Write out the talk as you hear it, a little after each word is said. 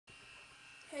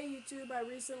Hey YouTube, I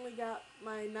recently got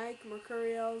my Nike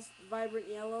Mercurials Vibrant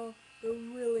Yellow. They're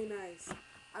really nice.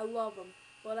 I love them.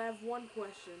 But I have one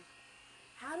question.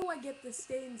 How do I get the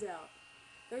stains out?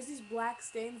 There's these black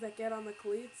stains that get on the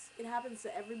cleats. It happens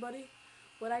to everybody.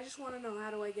 But I just want to know, how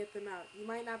do I get them out? You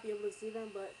might not be able to see them,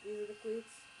 but these are the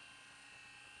cleats.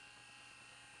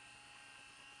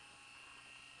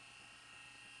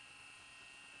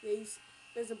 Yeah,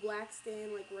 there's a black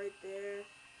stain like right there.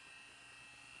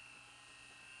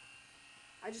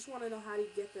 I just want to know how to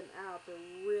get them out. They're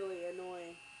really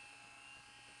annoying.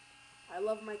 I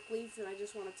love my cleats and I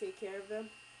just want to take care of them.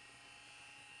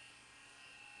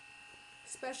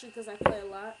 Especially because I play a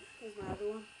lot. Here's my other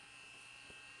one.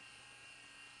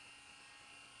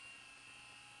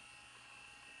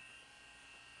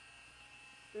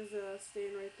 There's a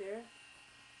stain right there.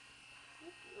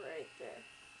 Right there.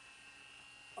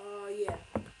 Yeah.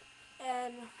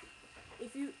 And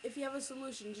if you have a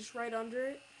solution, just right under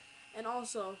it. And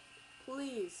also,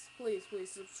 please, please,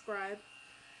 please subscribe.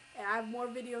 And I have more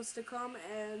videos to come,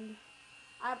 and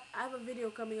I have a video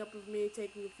coming up of me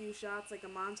taking a few shots, like a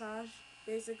montage,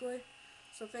 basically.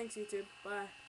 So thanks, YouTube. Bye.